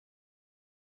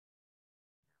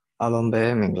အားလုံးပဲ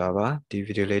မင်္ဂလာပါဒီ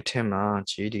ဗီဒီယိုလေးထဲမှာ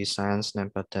GED Science နဲ့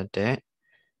ပတ်သက်တဲ့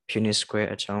Punnett Square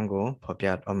အကြောင်းကိုဖော်ပြ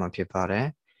တော့မှာဖြစ်ပါတယ်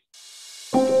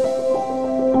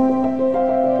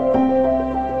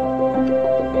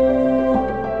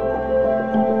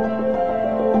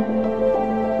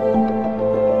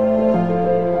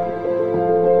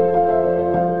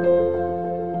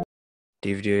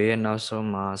ဒီဗီဒီယိုရဲ့နောက်ဆုံး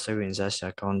မှာစိတ်ဝင်စားစရာ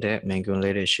ကောင်းတဲ့မိန့်ခွန်း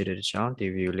လေးတွေရှိတဲ့ကြောင့်ဒီ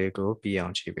ဗီဒီယိုလေးကိုပြီးအော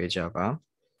င်ကြည့်ပေးကြပါ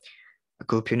အ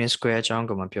ခု Punnett Square အကြောင်း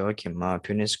ကိုမပြောခင်မှာ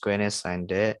Punnett Square နဲ့ဆိုင်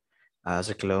တဲ့စ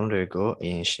ကားလုံးတွေကိုအ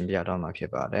ရင်ရှင်းပြတော့မှာဖြ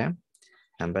စ်ပါတယ်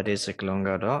နံပါတ်1စကားလုံးက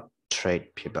တော့ trait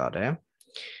ဖြစ်ပါတယ်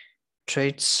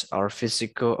Traits are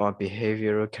physical or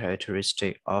behavioral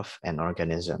characteristic of an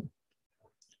organism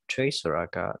Traits ဆိုတာ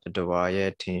ကတဝါ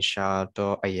ရဲ့ထင်ရှား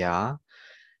သောအရာ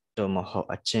တို့မဟုတ်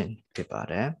အကျင့်ဖြစ်ပါ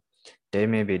တယ်They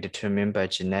may be determined by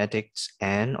genetics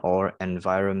and or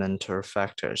environmental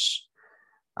factors.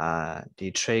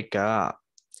 The trait က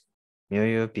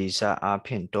မျိုးရိုးဗီဇအ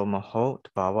ဖြစ်တော့မဟုတ်တ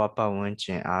ဘာဝပတ်ဝန်းကျ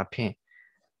င်အဖြစ်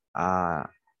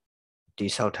တ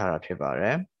ည်ဆောက်ထားတာဖြစ်ပါတ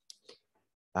ယ်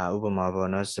ဥပမာပေါ့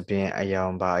နော်သပင်အယော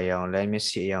င်ပါအယောင်လဲမျက်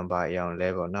စိအယောင်ပါအယောင်လဲ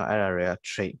ပေါ့နော်အဲ့ဒါတွေက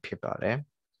trait ဖြစ်ပါတယ်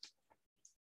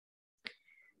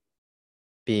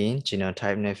ပြီးရင်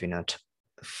genotype နဲ့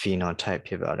phenotype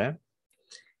ဖြစ်ပါတယ်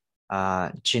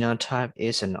genotype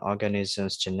is an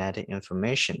organism's genetic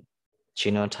information.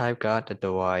 Genotype ကတ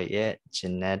ဝါရဲ့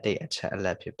genetic အချက်အလ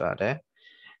က်ဖြစ်ပါတယ်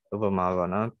ဥပမာပေါ့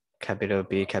နော် capital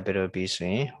B ဆို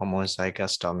ရင်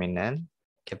homozygous dominant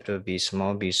capital B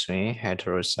small b ဆိုရင်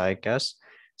heterozygous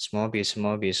small b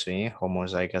ဆိုရင်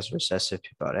homozygous recessive ဖြ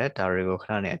စ်ပါတယ်ဒါတွေကိုခ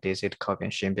ဏနဲ့အသေးစိတ်တစ်ခေါက်ပြ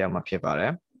န်ရှင်းပြမှာဖြစ်ပါတ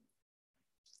ယ်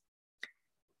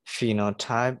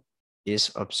phenotype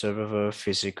is observable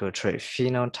physical trait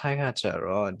phenotype ကကြ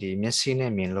တော့ဒီမျက်စိ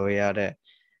နဲ့မြင်လို့ရတဲ့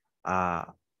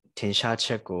ထင်ရှားချ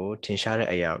က်ကိုထင်ရှားတဲ့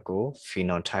အရာကို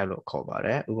phenotype လို့ခေါ်ပါတ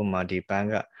ယ်ဥပမာဒီပန်း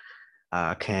က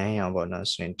ခရမ်းရောင်ပေါ့နော်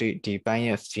ဆိုရင်ဒီပန်း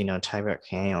ရဲ့ phenotype ကခ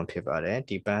ရမ်းရောင်ဖြစ်ပါတယ်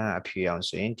ဒီပန်းကအဖြူရောင်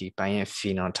ဆိုရင်ဒီပန်းရဲ့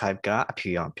phenotype ကအဖြူ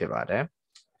ရောင်ဖြစ်ပါတယ်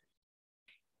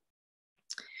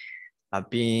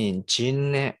ပြီးရင် gene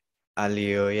နဲ့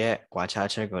allele ရဲ့ကွာခြား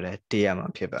ချက်ကိုလည်းသိရမှာ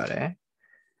ဖြစ်ပါတယ်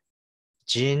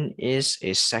Gene is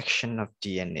a section of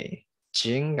DNA.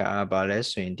 Gene ကဘာလဲ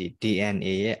ဆိုရင်ဒီ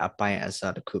DNA ရဲ့အပိုင်းအစ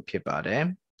တစ်ခုဖြစ်ပါတယ်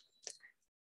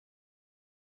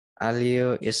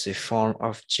Allele is a form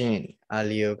of gene.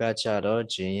 Allele ကကြတော့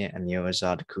gene ရဲ့အမျိုးအ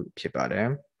စားတစ်ခုဖြစ်ပါတယ်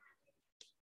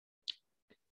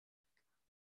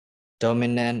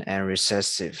Dominant and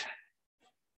recessive.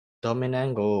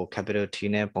 Dominant ကို capital T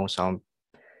နဲ့ပုံဆောင်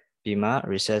ပြီးမှ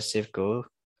recessive ကို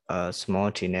small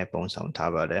t နဲ့ပုံဆောင်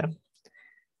ထားပါတယ်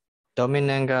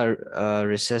Dominant က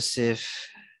recessive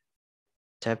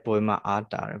တဲ့ပုံမှာအား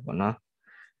တာရပေါ့နော်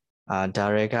ဒါ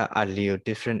တွေက allele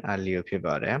different allele ဖြစ်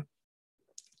ပါတယ်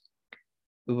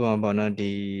ဥပမာပေါ့နော်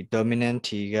ဒီ dominant T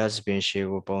ကစပင်ရှည်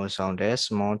ကိုပုံဆောင်တယ်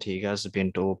small t ကစပင်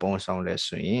တိုးပုံဆောင်တယ်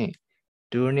ဆိုရင်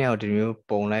သူတို့နှစ်ယောက်ဒီမျိုး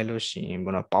ပုံလိုက်လို့ရှိရင်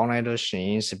ပေါ့နော်ပေါင်းလိုက်လို့ရှိရ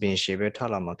င်စပင်ရှည်ပဲထွ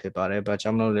က်လာမှာဖြစ်ပါတယ်ဘာ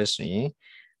ကြောင့်မလို့လဲဆိုရင်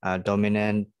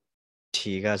dominant T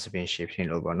ကစပင်ရှည်ဖြစ်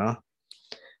လို့ပေါ့နော်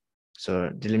so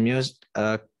ဒီလိုမျိုး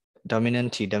dominant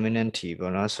T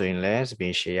ပေါ့နော်ဆိုရင်လည်းစပ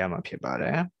င်ရှည်ရမှာဖြစ်ပါတ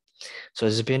ယ်ဆို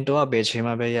စပင်တော့ဘယ်ချိန်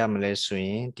မှပဲရမလဲဆိုရ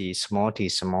င်ဒီ small t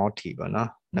ပေါ့နော်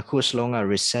နှစ်ခုစလုံးက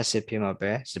recessive ဖြစ်မှာ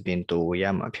ပဲစပင်တိုရ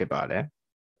မှာဖြစ်ပါတယ်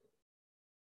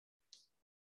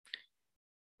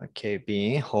okay ပြီးရ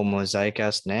င်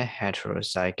homozygous နဲ့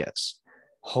heterozygous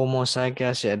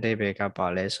homozygous ရဲ့အဓိပ္ပာယ်ကပါ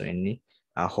လဲဆိုရင်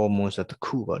homo ဆိုတစ်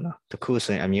ခုပေါ့နော်တစ်ခု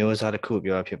ဆိုရင်အမျိုးအစားတစ်ခု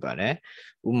ပြောတာဖြစ်ပါတယ်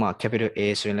ဥပမာ capital A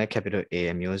ဆိုရင်လည်း capital A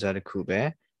အမျိုးအစားတစ်ခုပဲ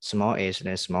small a ဆိုရ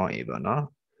င် small a ပေါ့နော်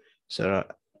ဆိုတော့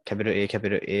capital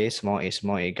A small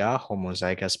a က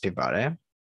homozygous ဖြစ်ပါတယ်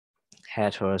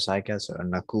heterozygous ဆိုတော့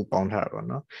နှစ်ခုပေါင်းထားတာပေါ့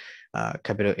နော်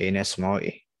capital A နဲ့ small a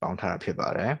ပေါင်းထားတာဖြစ်ပါ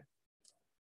တယ်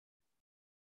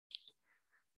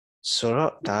ဆို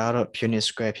တော့ဒါကတော့ Punnett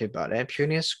Square ဖြစ်ပါတယ်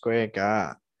Punnett Square က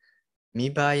မိ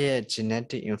ဘရဲ့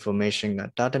genetic information က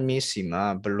တာသမီစီမှာ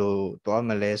ဘယ်လိုသွားမ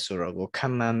လဲဆိုတော့ကိုခ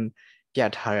န့်မှန်းပြ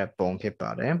ထားတဲ့ပုံဖြစ်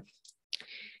ပါတယ်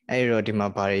အဲ့တော့ဒီမှာ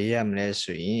ဘာတွေရမလဲ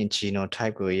ဆိုရင်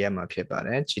genotype ကိုရမှာဖြစ်ပါတ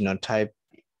ယ် genotype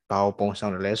ဘာကိုပုံဆော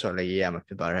င်တယ်လဲဆိုတော့လည်းရမှာ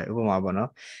ဖြစ်ပါတယ်ဥပမာပေါ့နော်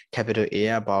capital A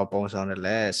ကဘာကိုပုံဆောင်တယ်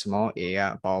လဲ small a က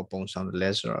ဘာကိုပုံဆောင်တယ်လဲ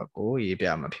ဆိုတော့ကိုရေးပြ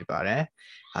မှာဖြစ်ပါတယ်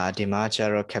ဒီမှာကျ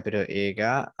တော့ capital A က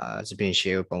စပင်ရှ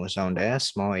ည်ကိုပုံဆောင်တယ်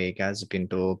small a ကစပင်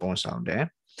တိုးပုံဆောင်တယ်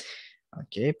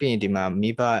okay ပြီးရင်ဒီမှာ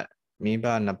မိဘ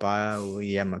နှစ်ပါးကို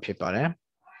ရမှာဖြစ်ပါတယ်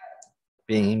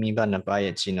ပြီးရင်မိဘနှစ်ပါး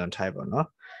ရဲ့ genotype ပေါ့နော်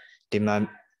ဒီမှာ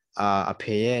အ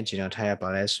ဖေရဲ့ genotype ပါ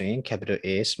လဲဆိုရင် capital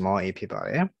A small a ဖြစ်ပါ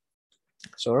တယ်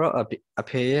ဆိုတော့အ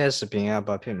ဖေရဲ့စပင်က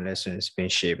ဘာဖြစ်မလဲဆိုရင်စပင်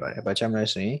ရှည်ပါတယ်ဘာကြောင့်လဲ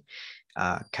ဆိုရင်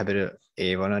capital A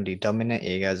ဘောနော်ဒီ dominant A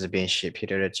ကသပင်ရှေ့ဖြစ်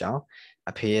တဲ့အကြောင်း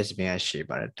အဖေရဲ့သပင်ကရှေ့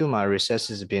ပါတယ်သူ့မှာ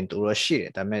recessive သပင်တူတော့ရှိတ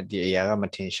ယ်ဒါပေမဲ့ဒီအရာကမ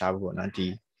ထင်ရှားဘူးပေါ့နော်ဒီ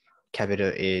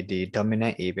capital A ဒီ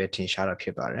dominant A ပဲထင်ရှားတာဖြ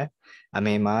စ်ပါတယ်အ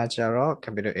မေမှာကျတော့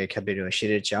capital A capital ရှိ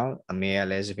တဲ့အကြောင်းအမေက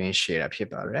လည်းသပင်ရှေ့တာဖြစ်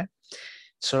ပါတယ်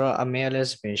ဆိုတော့အမေကလည်း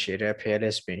သပင်ရှေ့တယ်အဖေကလ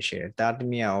ည်းသပင်ရှေ့တယ်တာသ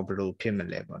မီးကဘယ်လိုဖြစ်မ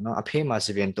လဲပေါ့နော်အဖေမှာသ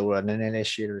ပင်တိုးတာနည်းနည်းလေး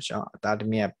ရှေ့လို့ကြောင်းတာသ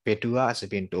မီးကဘယ်သူကသ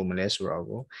ပင်တိုးမလဲဆိုတော့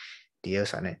ကိုဒီဥစ္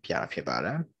စာနဲ့ပြဖြစ်ပါတ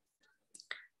ယ်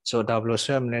So double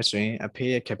swim နဲ့ဆိုရင်အဖေ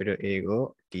ရဲ့ capital A ကို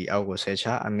ဒီအောက်ကိုဆက်ချ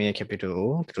အမေရဲ့ capital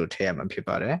ကိုသူတို့ထည့်ရမှာဖြစ်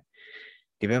ပါတယ်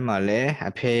ဒီဘက်မှာလည်း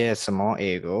အဖေရဲ့ small a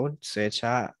ကိုဆက်ချ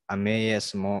အမေရဲ့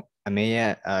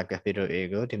capital A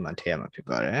ကိုဒီမှာထည့်ရမှာဖြစ်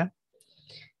ပါတယ်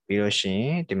ပြီးလို့ရှိရ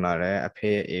င်ဒီမှာလည်းအဖေ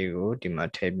ရဲ့ A ကိုဒီမှာ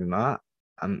ထည့်ပြီးမှ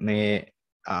အမေရဲ့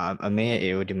A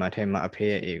ကိုဒီမှာထည့်မှအဖေ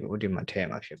ရဲ့ A ကိုဒီမှာထည့်ရ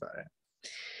မှာဖြစ်ပါတယ်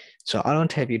So အားလုံး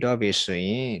ထည့်ပြီးတော့ပြီဆိုရ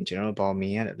င်ကျွန်တော်ပေါင်းမြ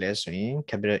င်ရတယ်လဲဆိုရင်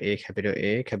capital A capital A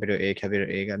capital A capital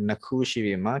A ကနှစ်ခုရှိ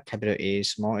ပြီမှာ capital A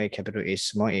small a capital A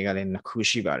small a ကလည်းနှစ်ခု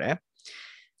ရှိပါတယ်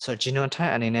So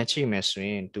genotype အနေနဲ့ကြည့်မယ်ဆိုရ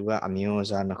င်သူကအမျိုးအ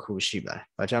စားနှစ်ခုရှိပါတယ်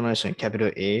။ဘာကြောင့်လဲဆိုရင်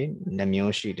capital A နှစ်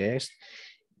မျိုးရှိတယ်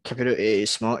capital A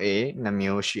small a နှစ်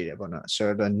မျိုးရှိတယ်ပေါ့နော်။ဆို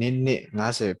တော့နစ်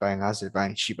50ပိုင်း50ပို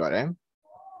င်းရှိပါတယ်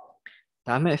။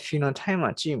ဒါပေမဲ့ phenotype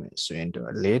မှာကြည့်မယ်ဆိုရင်တော့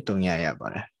4-3ရပါ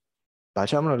တယ်။ဘာ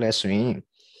ကြောင့်မလို့လဲဆိုရင်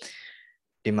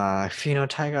ဒီမှာ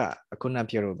phenotype ကအခုန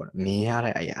ပြောလို့ပေါ့မြင်ရ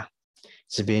တဲ့အရာ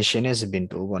သပင်ရှင်နဲ့သပင်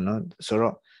တိုးပေါ့နော်ဆို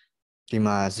တော့ဒီ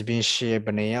မှာသပင်ရှင်ဘ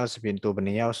ယ်နှယောက်သပင်တိုးဘယ်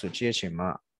နှယောက်ဆိုကြည့်ချင်မှာ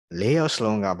4ယောက်စ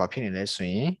လုံးကဘာဖြစ်နေလဲဆို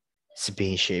ရင်သပ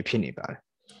င်ရှင်ဖြစ်နေပါတယ်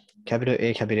capital A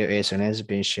capital A ဆိုရင်သ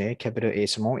ပင်ရှင် capital A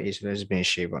small a ဆိုရင်သပင်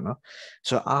ရှင်ပေါ့နော်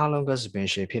ဆိုတော့အားလုံးကသပင်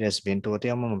ရှင်ဖြစ်တဲ့သပင်တိုးတ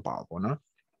ယောက်မှမပါဘူးပေါ့နော်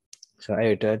ဆိုတော့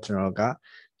အဲ့ဒီတော့ကျွန်တော်က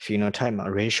phenotype မှာ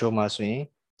ratio မှာဆိုရင်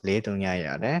4-3ရ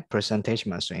တယ် percentage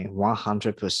မှာဆိုရင်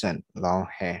100% long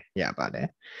hair ရပါတယ်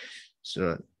ဆို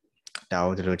တော့ဒါ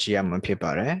ကိုဒီလိုကြည့်ရမှာဖြစ်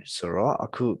ပါတယ်ဆိုတော့အ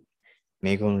ခု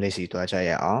မေကွန်းလေးစီတွားကြ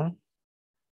ရအောင်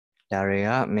ဒါတွေက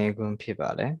မေကွန်းဖြစ်ပါ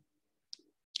တယ်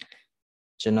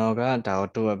ကျွန်တော်ကဒါကို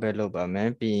တူအပ်ပဲလုပ်ပါမ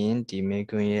ယ်ပြီးရင်ဒီမေ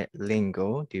ကွန်းရဲ့ link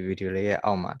ကိုဒီ video လေးရဲ့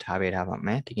အောက်မှာထားပေးထားပါမ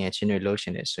ယ်တကယ်ချင်းတွေလုပ်ရှ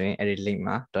င်နေဆိုရင်အဲ့ဒီ link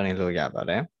မှာတွန်းနေလို့ရပါ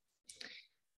တယ်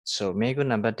So Mego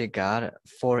number 1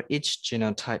 for each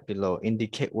genotype below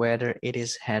indicate whether it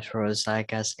is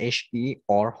heterozygous HE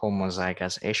or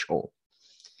homozygous HO.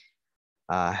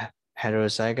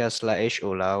 Heterozygous la HO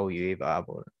la ကိုရွေးပါ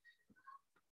ပေါ့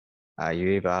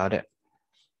ရွေးပါတဲ့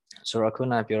ဆိုတော့ခု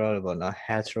နပြောရလို့ပေါ့နော်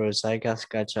heterozygous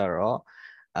ကကြတော့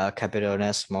capital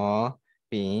နဲ့ small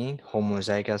ပြီးရင်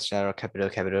homozygous ကျတော့ capital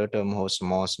တော့မဟုတ်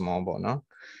small ပေါ့နော်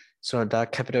ဆိုတော့ဒါ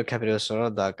capital ဆို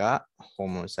တော့ဒါက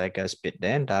homozygous ဖြစ်တ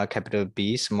ယ်ဒါ capital B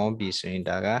small b ဆိုရင်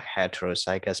ဒါက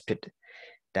heterozygous ဖြစ်တယ်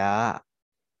ဒါ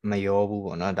မရောဘူး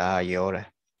ပေါ့နော်ဒါကရောတယ်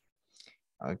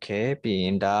okay ပြီးရ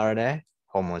င်ဒါလည်း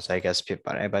homozygous ဖြစ်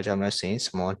ပါတယ်ဘာကြောင့်လဲဆိုရင်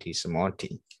small t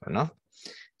ပေါ့နော်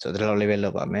ဆိုတော့ဒီလိုလေးပဲလု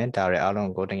ပ်ပါမယ်ဒါရအား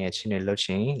လုံးကိုတကယ်ချင်းတွေလုပ်ချ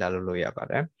င်လာလို့ရပါ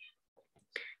တယ်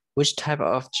Which type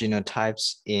of genotypes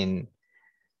in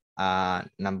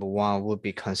number 1 would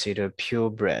be considered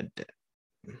purebred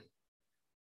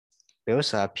Those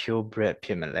are purebred ဖြ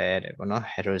စ်မလဲတဲ့ပေါ့နော်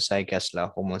heterozygous လား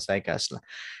homozygous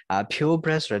လား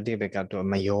purebred ဆိုတဲ့ဘက်ကတော့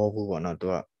မရောဘူးပေါ့နော်သူ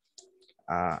က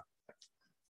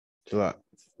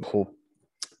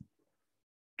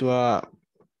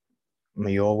မ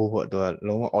ရောဘူးပေါ့သူက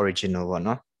လုံးဝ original ပေါ့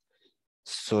နော်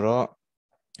ဆိုတော့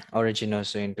original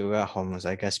ဆိုရင်သူက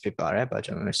homozygous ဖြစ်ပါတယ်ဘာ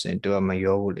ကြောင့်လဲဆိုရင်သူကမ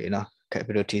ရောဘူးလေနော်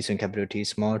capital T ဆိုရင် capital T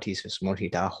small t ဆို small t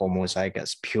ဒါ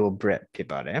homozygous purebred ဖြစ်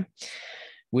ပါတယ်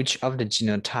which of the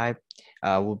genotype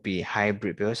would be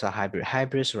hybrid ပြောဆို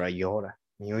hybrid ဆိုတာရောတာ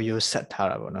မျိုးဆက်ထား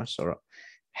တာပေါ့နော်ဆိုတော့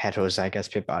heterozygous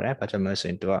ဖြစ်ပါတယ်ဘာကြောင့်လဲဆို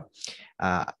ရင်သူက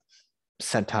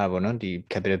ဆက်ထားပေါ့နော်ဒီ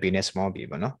capital B နဲ့ small b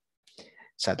ပေါ့နော်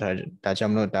ဆက်ထားဒါကြော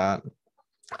င့်မလို့ဒါ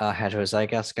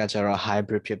heterozygous ကကျတော့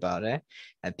hybrid ဖြစ်ပါတယ်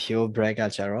purebred က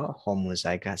ကျတော့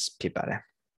homozygous ဖြစ်ပါတယ်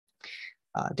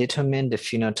determine the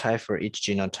phenotype for each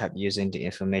genotype using the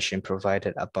information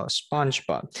provided about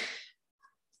SpongeBob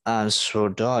so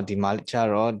တော့ဒီမှာကျ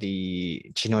တော့ဒီ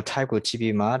genotype ကိုကြည့်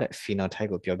ပြီးမှတဲ့ phenotype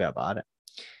ကိုပြောပြပါတဲ့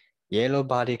yellow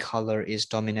body color is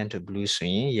dominant to blue ဆို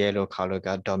ရင် yellow color က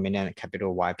dominant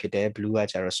capital Y ဖြစ်တယ် blue က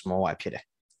ကျတော့ small y ဖြစ်တယ်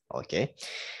okay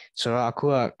ဆိုတော့အခု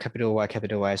က capital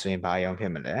Y ဆိုရင်ဘာရောင်ဖြ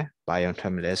စ်မလဲဘာရောင်ထွ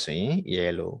က်မလဲဆိုရင်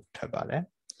yellow ထွက်ပါတယ်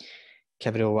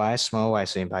capital Y small y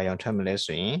ဆိုရင်ဘာရောင်ထွက်မလဲ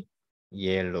ဆိုရင်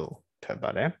yellow ထွက်ပါ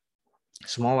တယ်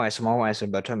small y ဆိုရ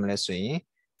င်ဘာထွက်မလဲဆိုရင်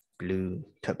blue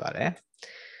ထွက်ပါတယ်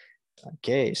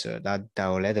okay so ဒါ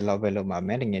ကိုလည်းဒီလောက်ပဲလုပ်မှာမ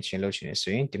ယ်တကယ်ချင်းလုပ်ချင်နေ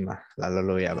ဆိုရင်ဒီမှာလာလုပ်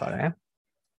လို့ရပါတယ်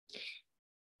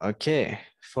okay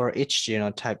for each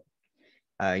genotype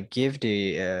give the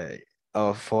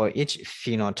for each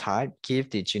phenotype give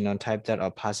the genotype that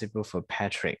are possible for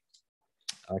Patrick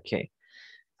okay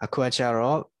အခုကကြ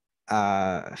တော့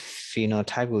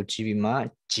phenotype ကိုကြည့်ပြီးမှ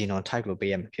genotype ကို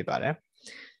ပေးရမှာဖြစ်ပါတယ်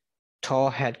tall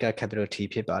head က capital T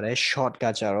ဖြစ်ပါတယ် short က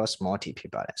ကြတော့ small t ဖြ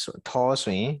စ်ပါတယ်ဆို tall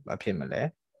ဆိုရင်ဘာဖြစ်မလဲ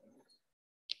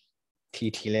t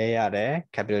လဲရတယ်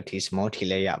capital T small t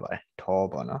လဲရပါတယ် tall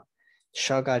ပေါ့နော်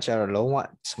short ကကြတော့လုံးဝ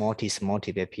small t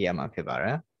ပဲဖြစ်ရမှာဖြစ်ပါတ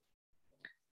ယ်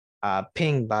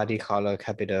pink body color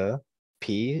capital P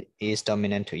is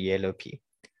dominant to yellow P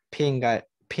pink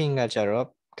ကကြတော့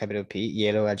capital P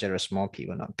yellow ကကြတော့ small p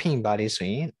ပေါ့နော် pink body ဆို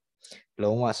ရင်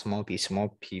လုံးဝ small p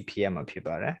ဖြစ်ရမှာဖြစ်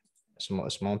ပါတယ်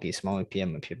small p ဖြစ်ရ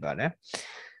မှာဖြစ်ပါတယ်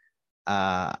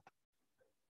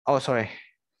oh sorry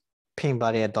pink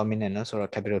body က dominant နော်ဆို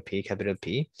တော့ capital P capital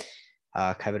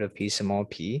P small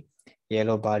p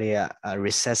yellow body က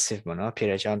recessive ပေါ့နော်ဖြစ်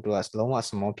တဲ့အကြောင်းသူကလုံးဝ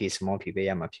small p ပဲ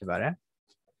ရမှာဖြစ်ပါတယ်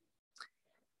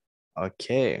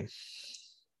okay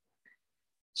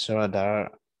so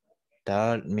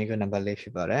that make number လေးဖြ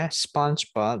စ်ပါတယ်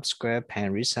SpongeBob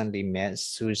SquarePants recently met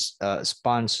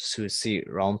Sponge Susie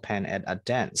round pen at a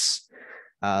dance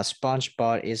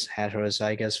SpongeBob is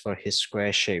heterozygous for his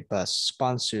square shape, but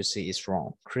Sponge Susie is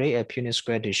wrong. Create a Punnett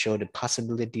square to show the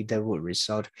possibility that would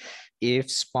result if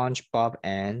SpongeBob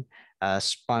and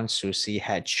Sponge Susie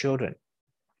had children.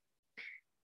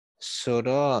 So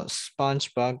the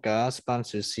SpongeBob က Sponge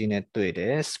Susie နဲ့တွေ့တ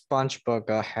ယ် SpongeBob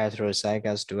က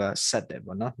heterozygous သူကဆက်တယ်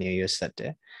ပေါ့နော်နေရဆက်တ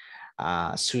ယ်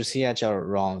Susie ကကျတော့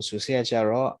wrong Susie ကကျ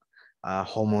တော့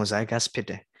homozygous ဖြစ်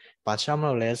တယ်ဘာကြောင့်မ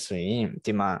လို့လဲဆိုရင်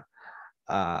ဒီမှာ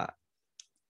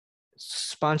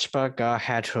SpongeBob က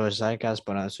heterozygous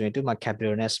ပေါ့နော်ဆိုရင်သူ့မှာ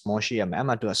capital နဲ့ small ရှိရမယ်အဲ့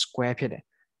မှာသူက square ဖြစ်တယ်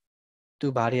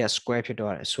သူ့ body က square ဖြစ်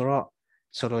တော့တယ်ဆိုတော့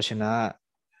ဆိုလို့ရှိရင်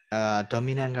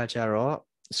dominant ကကျတော့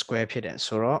square ဖြစ်တယ်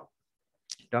ဆိုတော့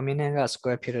dominant က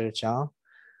square ဖြစ်တဲ့အကြောင်း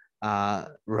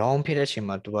wrong ဖြစ်တဲ့အချိန်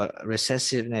မှာသူက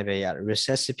recessive နဲ့ပဲရတယ်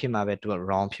recessive ဖြစ်မှာပဲသူက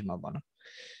wrong ဖြစ်မှာပေါ့နော်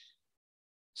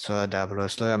ဆိုတော့ဒါဘယ်လို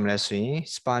ဆိုရမလဲဆိုရင်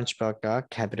SpongeBob က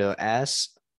capital S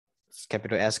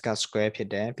က square ဖြစ်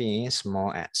တယ်ပြီးရင်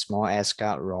small s က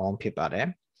wrong ဖြစ်ပါတယ်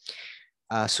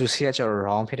Susie ကကျတော့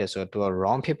wrong ဖြစ်တယ်ဆိုတော့သူက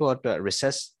wrong ဖြစ်ဖို့အတွက်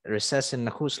recessive နှ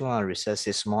စ်ခုစလုံးက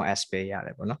recessive small s ပဲရတ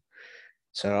ယ်ပေါ့နော်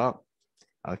ဆိုတော့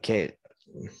okay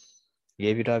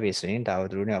ရေးပြီးတော့ပြီဆိုရင်ဒါကို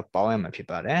သူတို့နဲ့ပေါင်းရမှာဖြစ်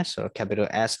ပါတယ်ဆိုတော့ capital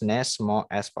S နဲ့ small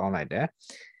s ပေါင်းလိုက်တယ်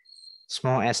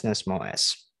small s နဲ့ small s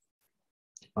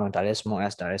ဒါလည်း small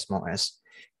s ဒါလည်း small s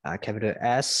capital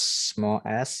S small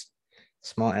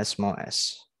s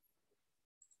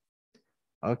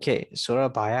okay ဆို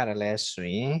တော့ဘာရတယ်လဲဆို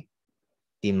ရင်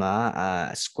ဒီမှာ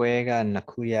square ကနှစ်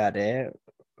ခုရတယ်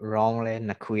round လည်း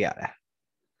နှစ်ခုရတယ်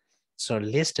so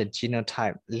list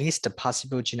the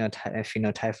possible genotype and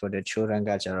phenotype for the children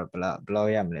ကကြတော့ဘယ်လော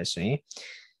က်ရမလဲဆိုရင်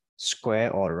square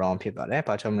or round ဖြစ်ပါတယ်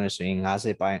ဘာကြောင့်လဲဆိုရင်50%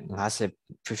 50%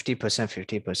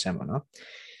 ပေါ့နော်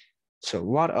So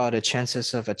what are the chances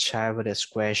of a child with a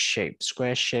square shape?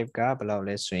 Square shape ကဘယ်လောက်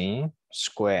လဲဆိုရင်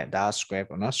square ဒါ square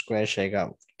ပေါ့နော် square shape က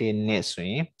1နှစ်ဆို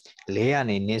ရင်4က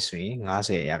နေနှစ်ဆိုရင်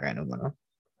50ရာခိုင်နှုန်းပေါ့နော်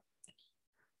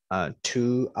2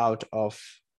 out of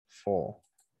 4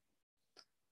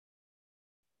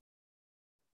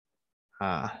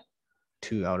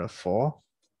 2 out of 4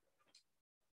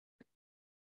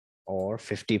 or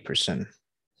 50%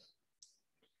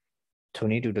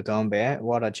 Tony to the combat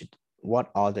what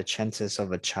are the chances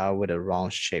of a child with a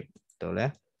round shape တော့လဲ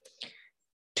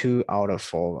 2 out of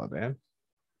 4ပါပဲ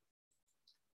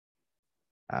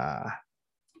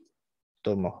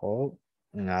တော့မဟုတ်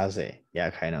50ရာ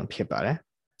ခိုင်နှုန်းဖြစ်ပါတယ်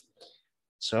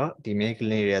ဆိုတော့ဒီမိကု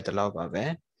လေးတွေတလောက်ပါပဲ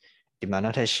ဒီမှာ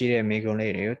နောက်ထပ်ရှိတဲ့မိကု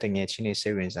လေးတွေကိုတကယ်ချင်းနေစိ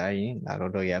တ်ဝင်စားရင်လာ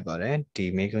လို့ရပါတယ်ဒီ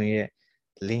မိကုရဲ့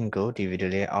link ကိုဒီဗီဒီ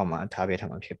ယိုလေးအောက်မှာထားပေး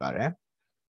ထားမှာဖြစ်ပါတယ်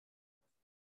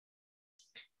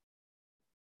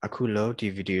အခုလို့ဒီ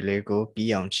ဗီဒီယိုလေးကို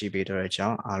ပြီးအောင်ကြည့်ပေးတော့တဲ့အကြော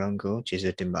င်းအားလုံးကိုကျေး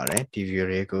ဇူးတင်ပါတယ်ဒီဗီဒီယို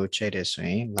လေးကိုကြိုက်တယ်ဆို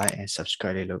ရင် like and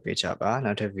subscribe လေးလုပ်ပေးကြပါ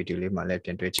နောက်ထပ်ဗီဒီယိုလေးမှာလည်းပြ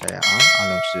န်တွေ့ကြရအောင်အား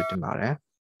လုံးကျေးဇူးတင်ပါတယ်